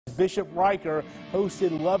Bishop Reicher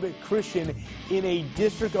hosted Lubbock Christian in a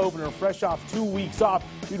district opener fresh off 2 weeks off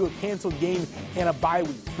due to a canceled game and a bye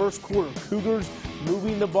week. First quarter, Cougars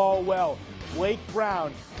moving the ball well. Blake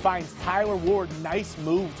Brown finds Tyler Ward. Nice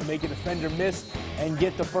move to make a defender miss and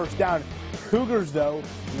get the first down. Cougars, though,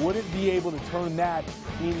 wouldn't be able to turn that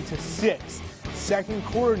into 6. Second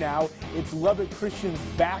quarter now, it's Lubbock Christian's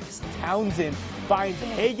backs. Townsend finds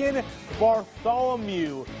Hagan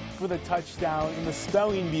Bartholomew for the touchdown in the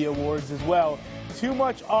Spelling Bee Awards as well. Too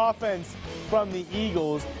much offense from the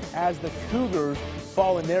Eagles as the Cougars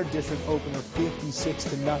fall in their district opener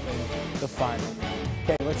 56-0, the final.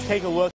 Okay, let's take a look.